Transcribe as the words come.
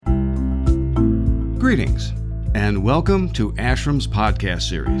Greetings, and welcome to ASHRM's podcast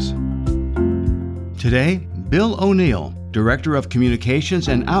series. Today, Bill O'Neill, Director of Communications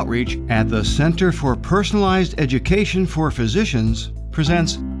and Outreach at the Center for Personalized Education for Physicians,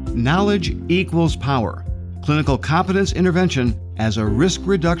 presents Knowledge Equals Power, Clinical Competence Intervention as a Risk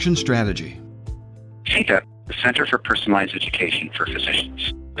Reduction Strategy. CPEP, the Center for Personalized Education for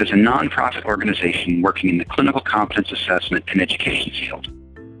Physicians, is a nonprofit organization working in the clinical competence assessment and education field.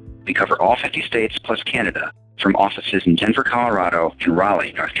 We cover all 50 states plus Canada, from offices in Denver, Colorado, and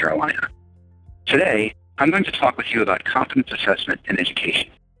Raleigh, North Carolina. Today, I'm going to talk with you about competence assessment and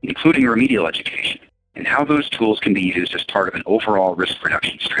education, including remedial education, and how those tools can be used as part of an overall risk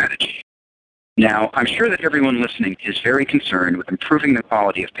reduction strategy. Now, I'm sure that everyone listening is very concerned with improving the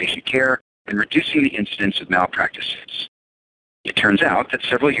quality of patient care and reducing the incidence of malpractices. It turns out that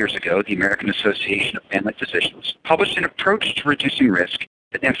several years ago, the American Association of Family Physicians published an approach to reducing risk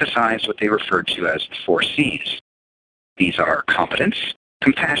that emphasized what they referred to as the 4 C's. These are competence,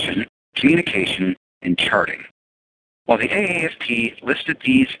 compassion, communication, and charting. While the AAFP listed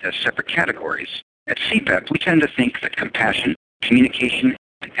these as separate categories, at CPEP we tend to think that compassion, communication,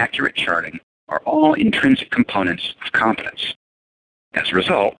 and accurate charting are all intrinsic components of competence. As a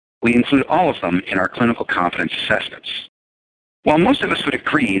result, we include all of them in our clinical competence assessments. While most of us would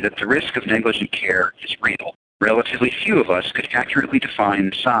agree that the risk of negligent care is real, relatively few of us could accurately define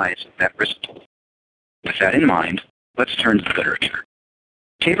the size of that risk pool. With that in mind, let's turn to the literature.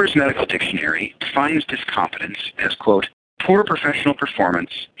 Taber's Medical Dictionary defines this competence as, quote, poor professional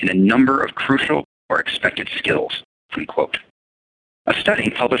performance in a number of crucial or expected skills, unquote. A study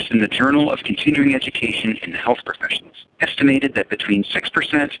published in the Journal of Continuing Education in Health Professions estimated that between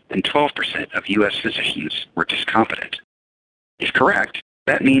 6% and 12% of U.S. physicians were dyscompetent. If correct,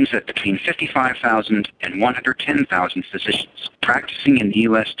 that means that between 55,000 and 110,000 physicians practicing in the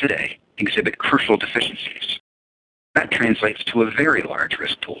U.S. today exhibit crucial deficiencies. That translates to a very large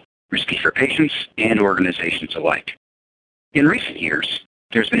risk pool, risky for patients and organizations alike. In recent years,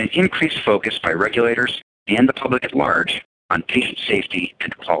 there's been an increased focus by regulators and the public at large on patient safety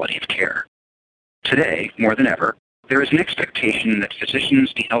and quality of care. Today, more than ever, there is an expectation that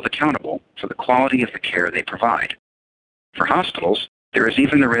physicians be held accountable for the quality of the care they provide. For hospitals, there is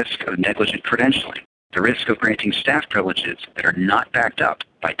even the risk of negligent credentialing, the risk of granting staff privileges that are not backed up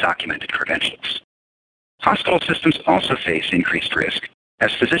by documented credentials. Hospital systems also face increased risk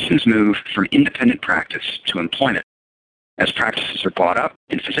as physicians move from independent practice to employment. As practices are bought up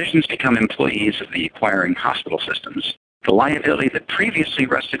and physicians become employees of the acquiring hospital systems, the liability that previously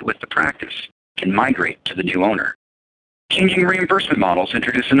rested with the practice can migrate to the new owner. Changing reimbursement models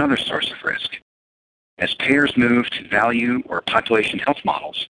introduce another source of risk. As payers move to value or population health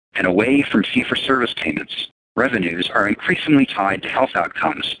models and away from fee-for-service payments, revenues are increasingly tied to health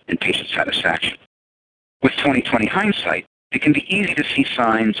outcomes and patient satisfaction. With 20/20 hindsight, it can be easy to see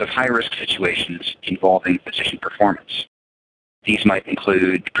signs of high-risk situations involving physician performance. These might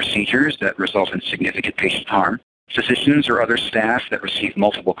include procedures that result in significant patient harm, physicians or other staff that receive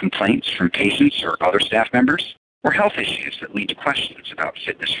multiple complaints from patients or other staff members, or health issues that lead to questions about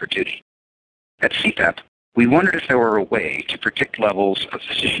fitness for duty. At CPEP, we wondered if there were a way to predict levels of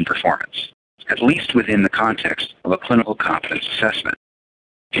physician performance, at least within the context of a clinical competence assessment.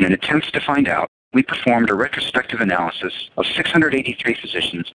 In an attempt to find out, we performed a retrospective analysis of 683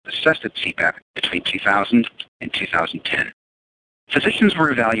 physicians assessed at CPEP between 2000 and 2010. Physicians were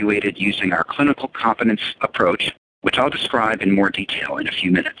evaluated using our clinical competence approach, which I'll describe in more detail in a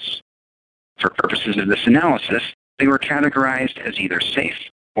few minutes. For purposes of this analysis, they were categorized as either safe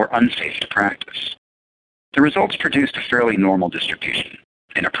or unsafe to practice. The results produced a fairly normal distribution,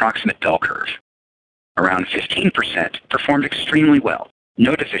 an approximate bell curve. Around 15% performed extremely well.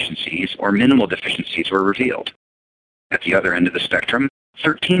 No deficiencies or minimal deficiencies were revealed. At the other end of the spectrum,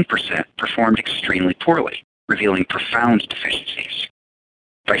 13% performed extremely poorly, revealing profound deficiencies.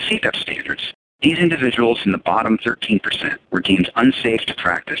 By CPEP standards, these individuals in the bottom 13% were deemed unsafe to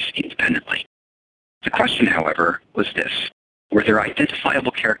practice independently. The question, however, was this: were there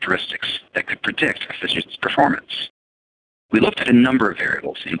identifiable characteristics that could predict a physician's performance? We looked at a number of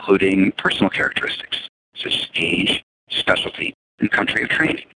variables, including personal characteristics, such as age, specialty, and country of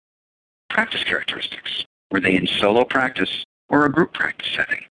training. Practice characteristics: were they in solo practice or a group practice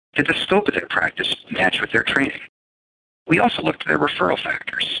setting? Did the scope of their practice match with their training? We also looked at their referral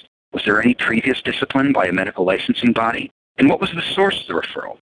factors. Was there any previous discipline by a medical licensing body? And what was the source of the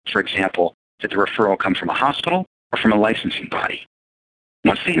referral? For example, did the referral come from a hospital or from a licensing body?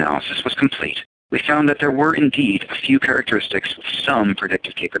 Once the analysis was complete, we found that there were indeed a few characteristics with some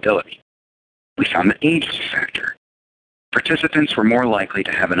predictive capability. We found that age was a factor. Participants were more likely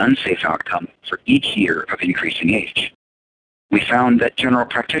to have an unsafe outcome for each year of increasing age. We found that general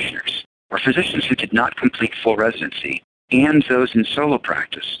practitioners, or physicians who did not complete full residency, and those in solo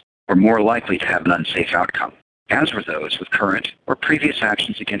practice were more likely to have an unsafe outcome, as were those with current or previous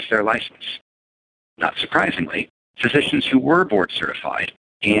actions against their license. Not surprisingly, physicians who were board certified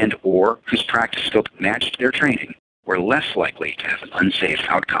and or whose practice scope matched their training were less likely to have an unsafe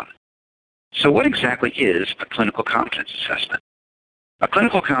outcome. So what exactly is a clinical competence assessment? A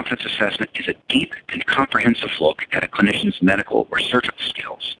clinical competence assessment is a deep and comprehensive look at a clinician's medical or surgical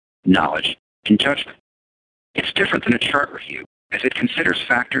skills, knowledge, and judgment. It's different than a chart review, as it considers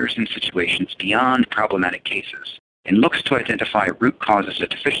factors and situations beyond problematic cases and looks to identify root causes of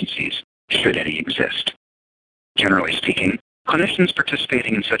deficiencies, should any exist. Generally speaking, clinicians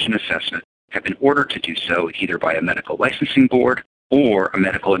participating in such an assessment have been ordered to do so either by a medical licensing board or a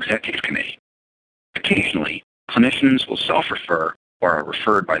medical executive committee. Occasionally, clinicians will self-refer or are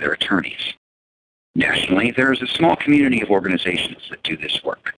referred by their attorneys. Nationally, there is a small community of organizations that do this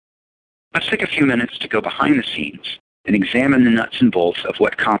work. Let's take a few minutes to go behind the scenes and examine the nuts and bolts of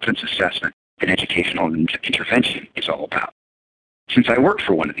what competence assessment and educational intervention is all about. Since I work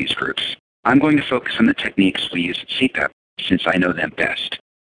for one of these groups, I'm going to focus on the techniques we use at CPEP since I know them best.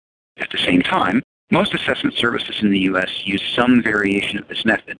 At the same time, most assessment services in the U.S. use some variation of this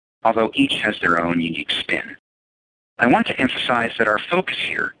method, although each has their own unique spin. I want to emphasize that our focus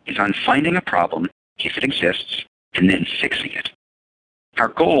here is on finding a problem, if it exists, and then fixing it. Our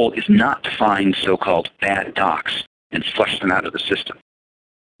goal is not to find so-called bad docs and flush them out of the system.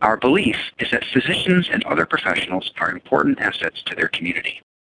 Our belief is that physicians and other professionals are important assets to their community.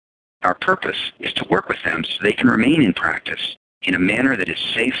 Our purpose is to work with them so they can remain in practice in a manner that is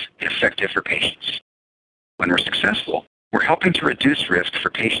safe and effective for patients. When we're successful, we're helping to reduce risk for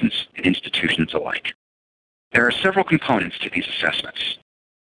patients and institutions alike. There are several components to these assessments.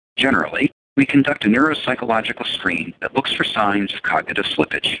 Generally, we conduct a neuropsychological screen that looks for signs of cognitive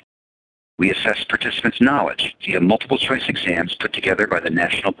slippage. We assess participants' knowledge via multiple-choice exams put together by the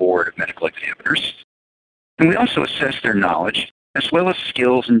National Board of Medical Examiners. And we also assess their knowledge as well as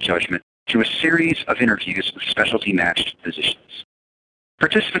skills and judgment through a series of interviews with specialty-matched physicians.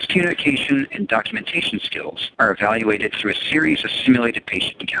 Participants' communication and documentation skills are evaluated through a series of simulated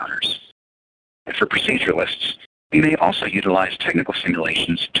patient encounters. And for proceduralists, we may also utilize technical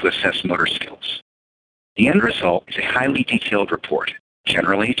simulations to assess motor skills. The end result is a highly detailed report,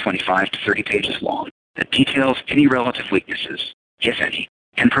 generally 25 to 30 pages long, that details any relative weaknesses, if any,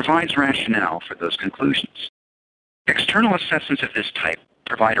 and provides rationale for those conclusions. External assessments of this type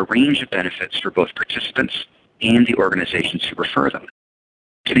provide a range of benefits for both participants and the organizations who refer them.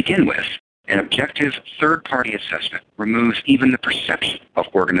 To begin with, an objective third-party assessment removes even the perception of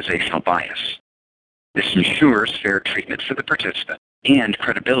organizational bias. This ensures fair treatment for the participant and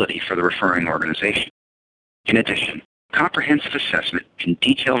credibility for the referring organization. In addition, comprehensive assessment and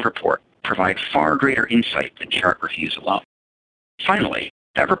detailed report provide far greater insight than chart reviews alone. Finally,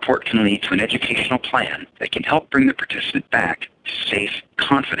 that report can lead to an educational plan that can help bring the participant back to safe,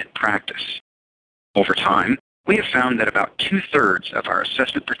 confident practice. Over time, we have found that about 2/3 of our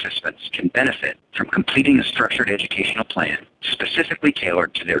assessment participants can benefit from completing a structured educational plan specifically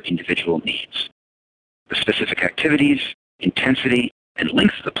tailored to their individual needs. The specific activities, intensity, and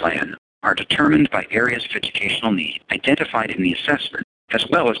length of the plan are determined by areas of educational need identified in the assessment, as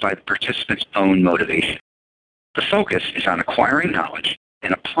well as by the participant's own motivation. The focus is on acquiring knowledge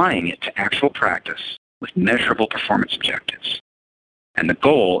and applying it to actual practice with measurable performance objectives. And the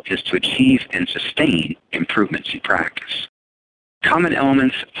goal is to achieve and sustain improvements in practice. Common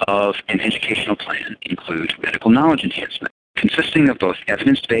elements of an educational plan include medical knowledge enhancement, consisting of both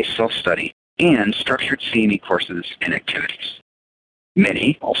evidence-based self-study and structured CME courses and activities.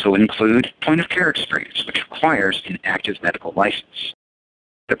 Many also include point-of-care experience, which requires an active medical license.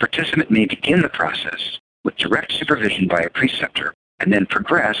 The participant may begin the process with direct supervision by a preceptor and then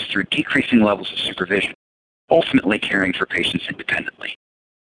progress through decreasing levels of supervision, ultimately caring for patients independently.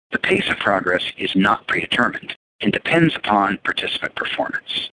 The pace of progress is not predetermined and depends upon participant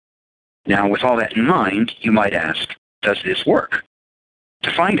performance. Now, with all that in mind, you might ask, does this work?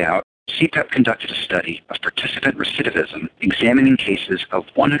 To find out, CPEP conducted a study of participant recidivism examining cases of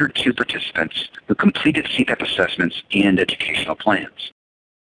 102 participants who completed CPEP assessments and educational plans.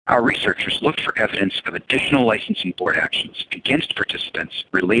 Our researchers looked for evidence of additional licensing board actions against participants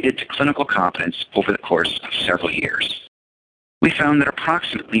related to clinical competence over the course of several years. We found that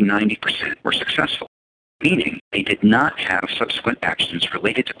approximately 90% were successful, meaning they did not have subsequent actions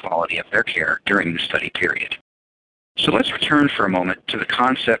related to quality of their care during the study period. So let's return for a moment to the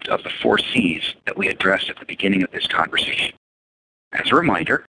concept of the 4 C's that we addressed at the beginning of this conversation. As a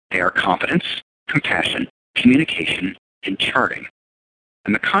reminder, they are competence, compassion, communication, and charting.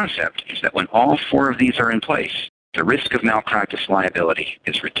 And the concept is that when all 4 of these are in place, the risk of malpractice liability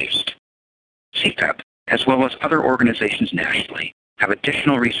is reduced. CPEP, as well as other organizations nationally, have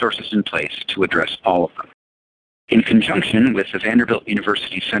additional resources in place to address all of them. In conjunction with the Vanderbilt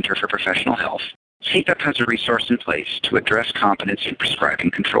University Center for Professional Health, CPEP has a resource in place to address competence in prescribing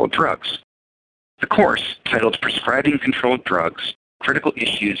controlled drugs. The course, titled Prescribing Controlled Drugs, Critical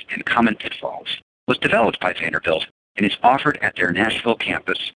Issues and Common Pitfalls, was developed by Vanderbilt and is offered at their Nashville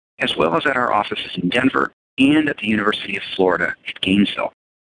campus, as well as at our offices in Denver and at the University of Florida at Gainesville.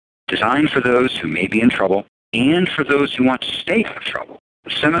 Designed for those who may be in trouble and for those who want to stay out of trouble,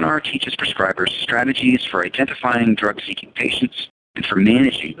 the seminar teaches prescribers strategies for identifying drug-seeking patients and for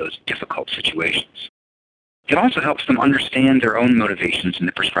managing those difficult situations. It also helps them understand their own motivations in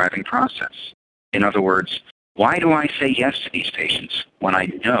the prescribing process. In other words, why do I say yes to these patients when I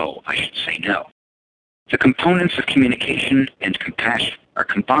know I should say no? The components of communication and compassion are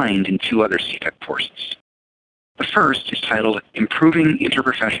combined in 2 other CPEP courses. The first is titled Improving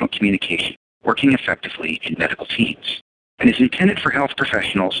Interprofessional Communication, Working Effectively in Medical Teams, and is intended for health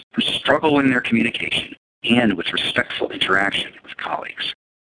professionals who struggle in their communication and with respectful interaction with colleagues.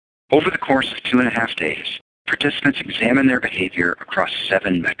 Over the course of 2.5 days, participants examine their behavior across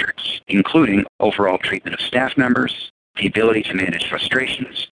 7 metrics, including overall treatment of staff members, the ability to manage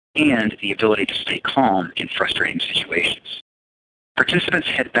frustrations, and the ability to stay calm in frustrating situations. Participants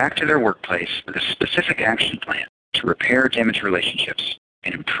head back to their workplace with a specific action plan to repair damaged relationships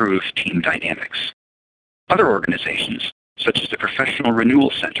and improve team dynamics. Other organizations, such as the Professional Renewal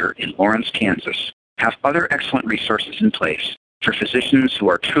Center in Lawrence, Kansas, have other excellent resources in place for physicians who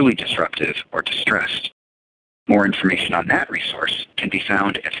are truly disruptive or distressed. More information on that resource can be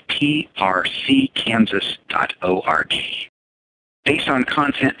found at prckansas.org. Based on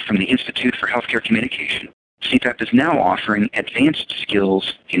content from the Institute for Healthcare Communication, CPEP is now offering advanced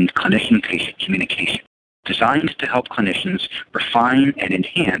skills in clinician-patient communication, designed to help clinicians refine and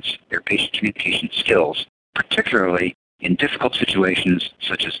enhance their patient communication skills, particularly in difficult situations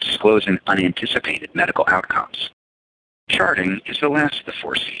such as disclosing unanticipated medical outcomes. Charting is the last of the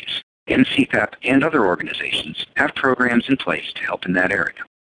 4 C's, and CPEP and other organizations have programs in place to help in that area.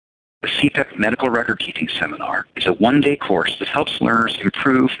 The CPEP Medical Record Keeping Seminar is a 1-day course that helps learners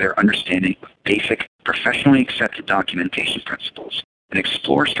improve their understanding of basic, professionally accepted documentation principles and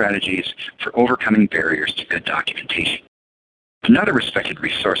explore strategies for overcoming barriers to good documentation. Another respected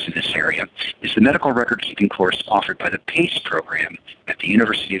resource in this area is the medical record keeping course offered by the PACE program at the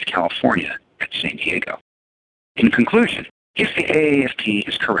University of California at San Diego. In conclusion, if the AAFP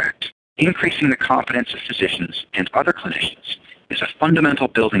is correct, increasing the competence of physicians and other clinicians is a fundamental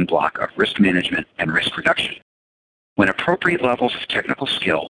building block of risk management and risk reduction. When appropriate levels of technical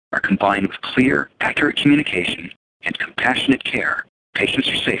skill are combined with clear, accurate communication and compassionate care, patients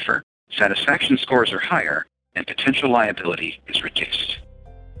are safer, satisfaction scores are higher, and potential liability is reduced.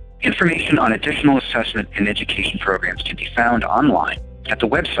 Information on additional assessment and education programs can be found online at the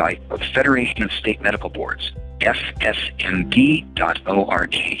website of the Federation of State Medical Boards, fsmb.org.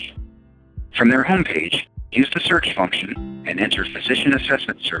 From their homepage, use the search function and enter Physician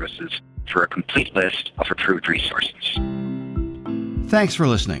Assessment Services for a complete list of approved resources. Thanks for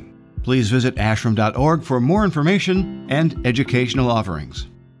listening. Please visit ashram.org for more information and educational offerings.